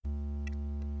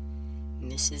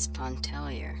Mrs.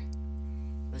 Pontellier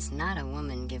was not a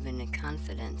woman given to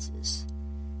confidences,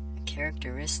 a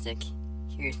characteristic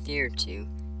hitherto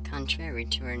contrary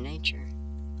to her nature.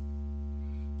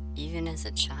 Even as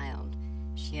a child,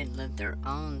 she had lived her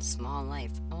own small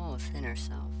life all within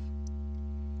herself.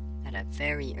 At a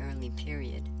very early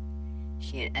period,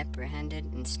 she had apprehended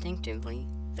instinctively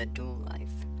the dual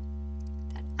life,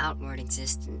 that outward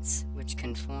existence which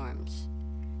conforms,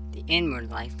 the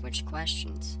inward life which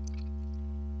questions.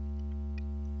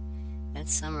 That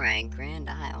summer at Grand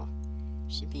Isle,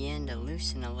 she began to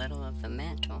loosen a little of the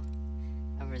mantle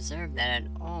of reserve that had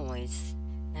always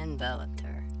enveloped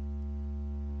her.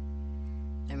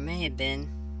 There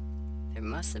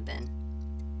must have been,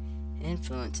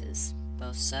 influences,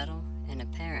 both subtle and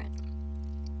apparent,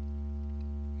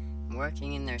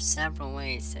 working in their several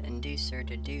ways to induce her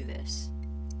to do this.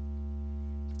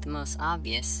 But the most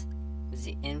obvious was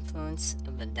the influence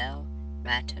of Adele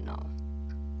Ratignolle.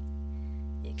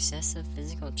 The excessive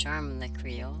physical charm of the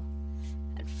Creole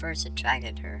had first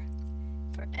attracted her,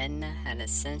 for Edna had a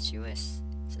sensuous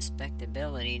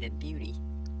susceptibility to beauty.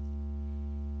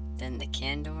 Then the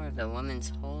candor of the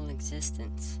woman's whole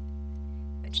existence,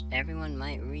 which everyone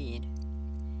might read,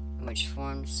 and which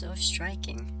formed so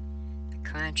striking a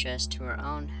contrast to her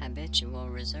own habitual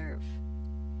reserve.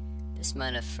 This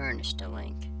might have furnished a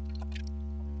link.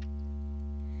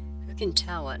 Who can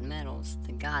tell what metals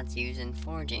the gods use in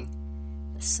forging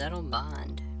the subtle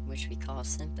bond which we call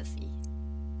sympathy,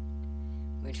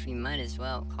 which we might as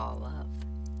well call love?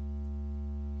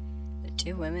 The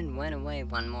two women went away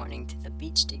one morning to the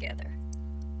beach together,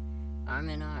 arm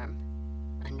in arm,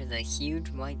 under the huge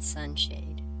white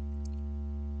sunshade.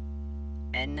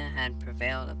 Edna had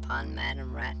prevailed upon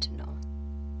Madame Ratignolle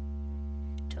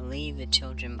to leave the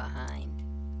children behind,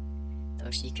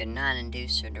 though she could not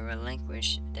induce her to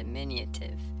relinquish a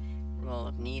diminutive roll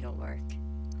of needlework,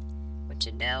 which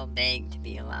Adele begged to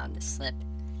be allowed to slip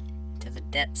into the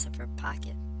depths of her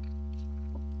pocket.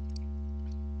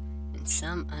 In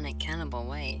some unaccountable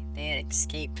way, they had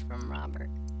escaped from Robert.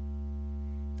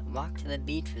 The walk to the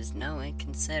beach was no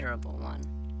inconsiderable one,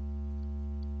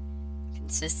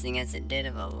 consisting as it did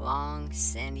of a long,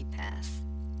 sandy path,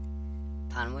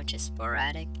 upon which a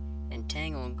sporadic and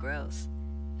tangled growth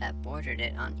that bordered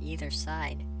it on either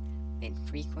side made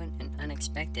frequent and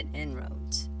unexpected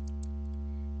inroads.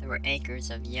 There were acres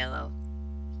of yellow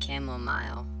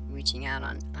chamomile reaching out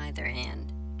on either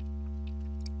hand.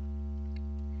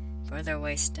 Further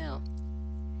away still,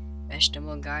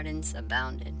 vegetable gardens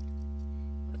abounded,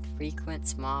 with frequent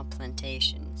small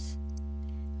plantations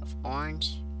of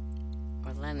orange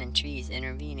or lemon trees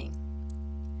intervening.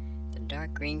 The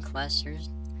dark green clusters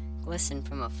glistened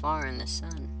from afar in the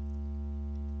sun.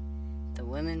 The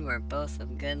women were both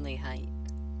of goodly height,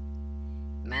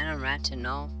 Madame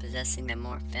Ratignolle possessing the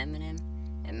more feminine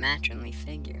and matronly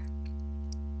figure.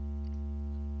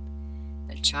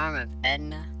 The charm of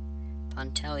Edna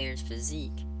Pontellier's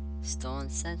physique stole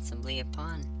insensibly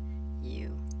upon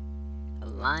you. The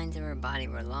lines of her body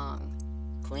were long,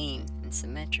 clean, and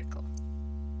symmetrical.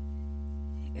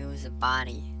 It was a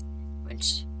body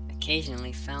which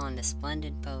occasionally fell into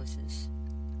splendid poses.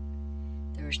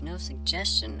 There was no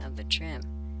suggestion of the trim,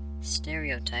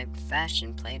 stereotyped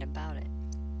fashion played about it.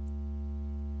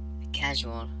 A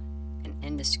casual and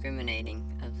indiscriminating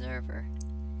observer,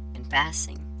 in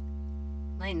passing,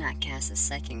 might not cast a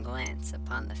second glance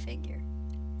upon the figure,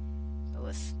 but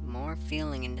with more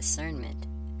feeling and discernment,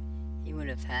 he would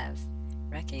have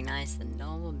recognized the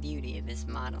noble beauty of his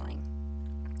modeling,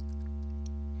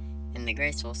 and the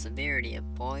graceful severity of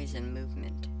poise and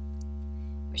movement,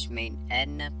 which made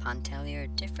Edna Pontellier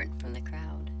different from the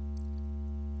crowd.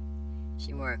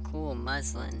 She wore a cool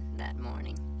muslin that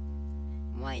morning,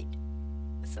 white,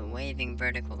 with a waving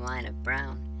vertical line of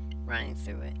brown running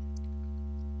through it.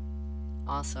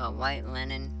 Also a white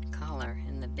linen collar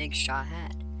and the big straw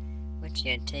hat, which she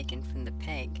had taken from the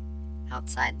peg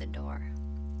outside the door.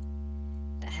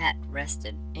 The hat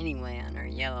rested anyway on her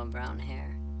yellow-brown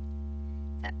hair,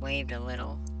 that waved a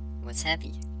little, was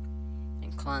heavy,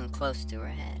 and clung close to her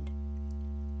head.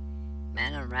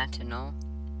 Madame Ratignolle,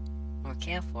 more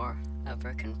careful of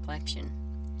her complexion,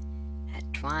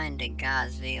 had twined a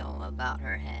gauze veil about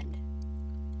her head.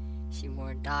 She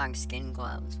wore dogskin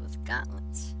gloves with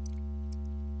gauntlets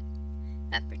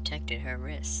that protected her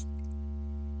wrists.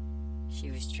 She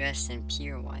was dressed in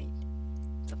pure white,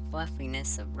 with the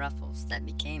fluffiness of ruffles that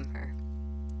became her.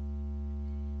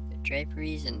 The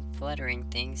draperies and fluttering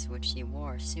things which she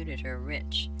wore suited her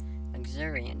rich,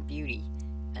 luxuriant beauty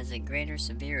as a greater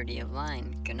severity of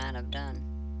line could not have done.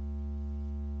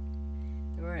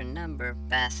 There were a number of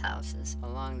bathhouses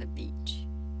along the beach,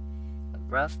 of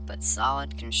rough but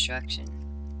solid construction,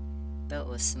 built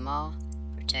with small,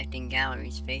 protecting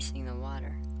galleries facing the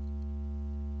water.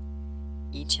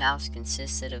 Each house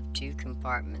consisted of 2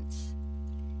 compartments,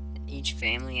 and each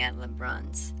family at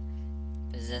LeBrun's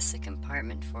possessed a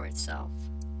compartment for itself,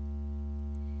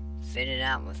 fitted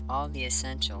out with all the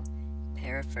essential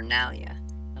paraphernalia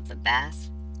of the bath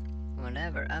and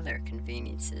whatever other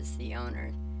conveniences the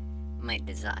owner might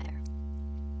desire.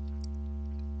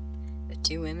 The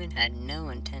 2 women had no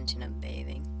intention of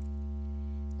bathing.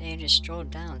 They had just strolled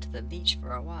down to the beach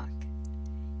for a walk,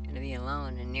 and to be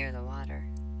alone and near the water.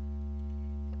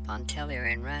 The Pontellier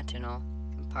and Ratonal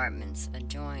compartments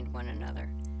adjoined one another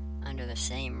under the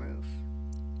same roof.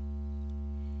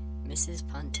 Mrs.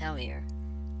 Pontellier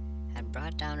had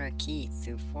brought down her key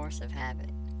through force of habit.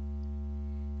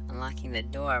 Unlocking the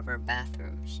door of her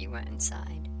bathroom, she went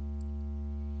inside,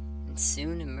 and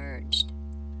soon emerged,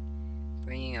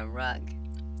 bringing a rug,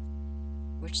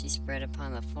 which she spread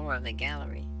upon the floor of the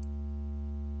gallery,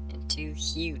 and 2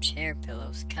 huge hair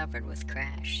pillows covered with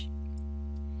crash,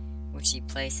 which she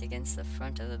placed against the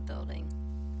front of the building.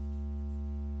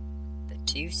 The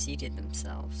 2 seated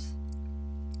themselves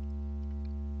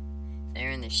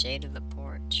there in the shade of the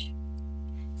porch,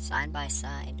 side by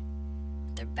side,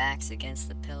 with their backs against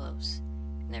the pillows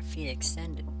and their feet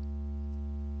extended.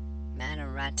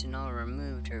 Madame Ratonal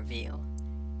removed her veil,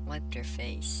 wiped her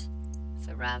face with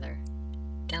a rather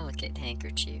delicate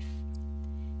handkerchief,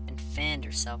 and fanned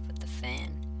herself with the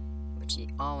fan, which she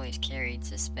always carried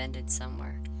suspended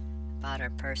somewhere about her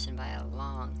person by a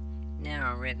long,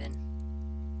 narrow ribbon.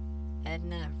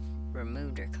 Edna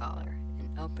removed her collar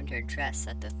and opened her dress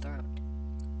at the throat.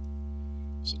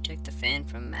 She took the fan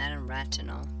from Madame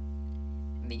Ratonal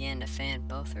and began to fan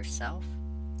both herself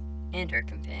and her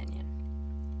companion.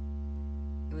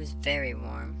 It was very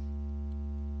warm.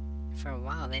 For a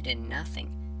while they did nothing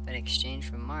but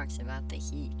exchange remarks about the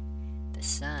heat, the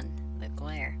sun, the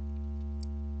glare.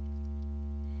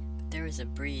 But there was a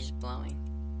breeze blowing,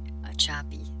 a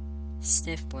choppy,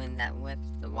 stiff wind that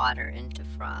whipped the water into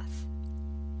froth.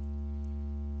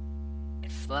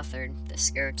 It fluttered the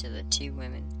skirts of the 2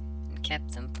 women and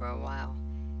kept them for a while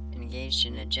engaged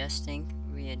in adjusting,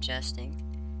 readjusting,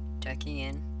 tucking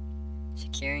in,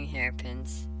 securing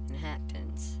hairpins and hat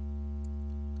pins.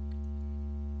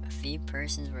 A few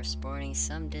persons were sporting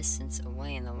some distance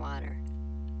away in the water.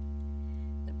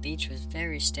 The beach was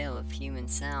very still of human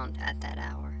sound at that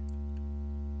hour.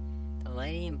 The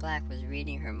lady in black was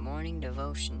reading her morning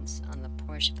devotions on the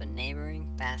porch of a neighboring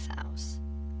bathhouse.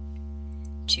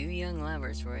 2 young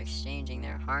lovers were exchanging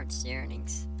their hearts'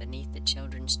 yearnings beneath the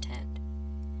children's tent,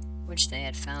 which they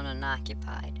had found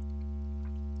unoccupied.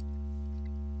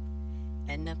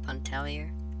 Edna Pontellier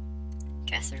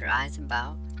cast her eyes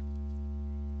about,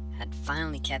 had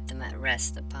finally kept them at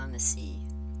rest upon the sea.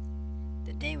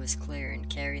 The day was clear and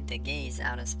carried the gaze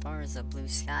out as far as the blue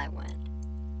sky went.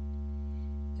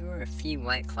 There were a few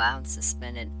white clouds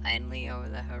suspended idly over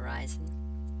the horizon.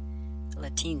 A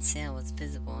lateen sail was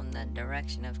visible in the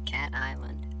direction of Cat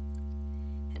Island,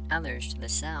 and others to the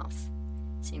south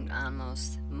seemed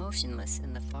almost motionless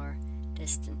in the far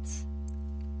distance.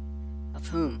 Of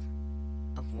whom,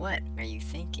 of what are you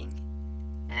thinking?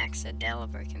 Asked Adele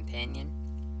of her companion,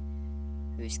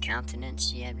 whose countenance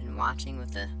she had been watching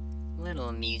with a little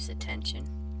amused attention,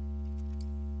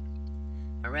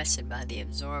 arrested by the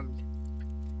absorbed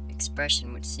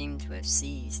expression which seemed to have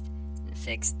seized and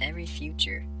fixed every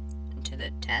future into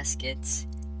the Tasket's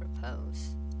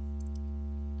repose.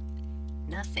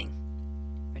 Nothing,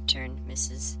 returned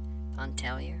Mrs.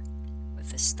 Pontellier,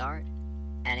 with a start,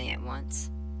 adding at once,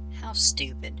 "How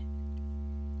stupid!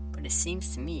 But it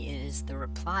seems to me it is the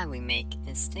reply we make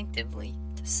instinctively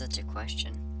to such a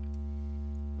question.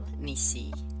 Let me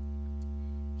see,"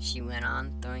 she went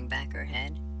on, throwing back her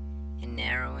head and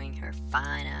narrowing her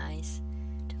fine eyes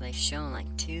till they shone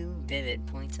like 2 vivid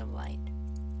points of light.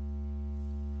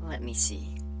 "Let me see.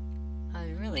 I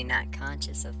was really not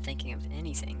conscious of thinking of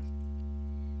anything.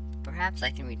 Perhaps I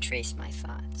can retrace my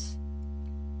thoughts."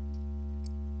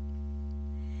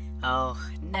 "Oh,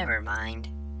 never mind,"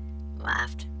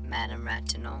 laughed Madame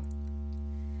Ratonal.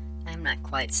 "I am not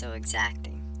quite so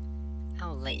exacting. I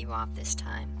will let you off this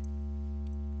time.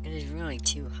 It is really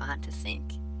too hot to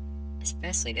think,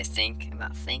 especially to think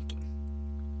about thinking."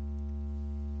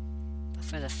 "But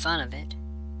for the fun of it,"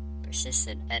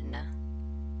 persisted Edna,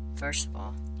 "first of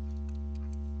all,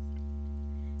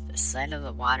 the sight of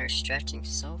the water stretching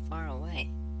so far away,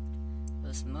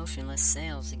 those motionless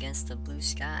sails against the blue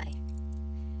sky,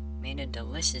 made a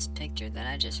delicious picture that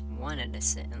I just wanted to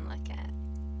sit and look at.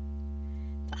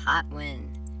 The hot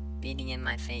wind beating in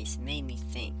my face made me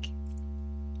think.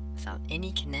 without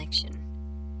any connection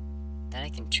that I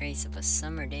can trace of a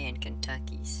summer day in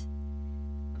Kentucky's,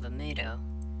 of a meadow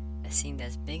that seemed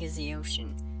as big as the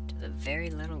ocean to the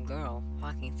very little girl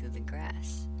walking through the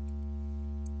grass,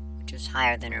 which was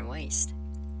higher than her waist.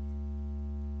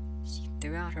 She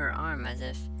threw out her arm as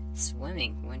if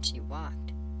swimming when she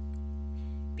walked,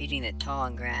 beating the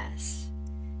tall grass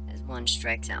as one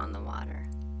strikes out in the water.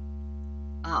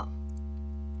 Oh,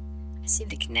 I see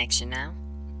the connection now.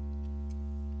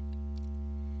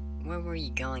 Where were you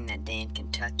going that day in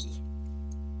Kentucky,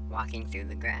 walking through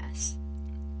the grass?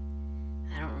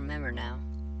 I don't remember now.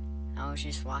 I was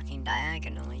just walking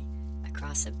diagonally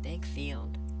across a big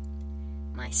field.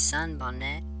 My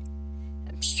sunbonnet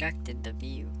obstructed the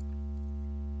view.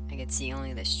 I could see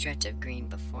only the stretch of green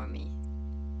before me,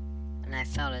 and I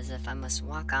felt as if I must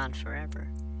walk on forever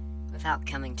without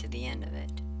coming to the end of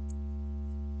it.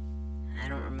 I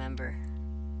don't remember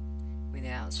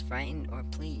whether I was frightened or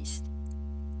pleased.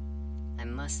 I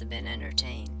must have been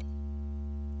entertained.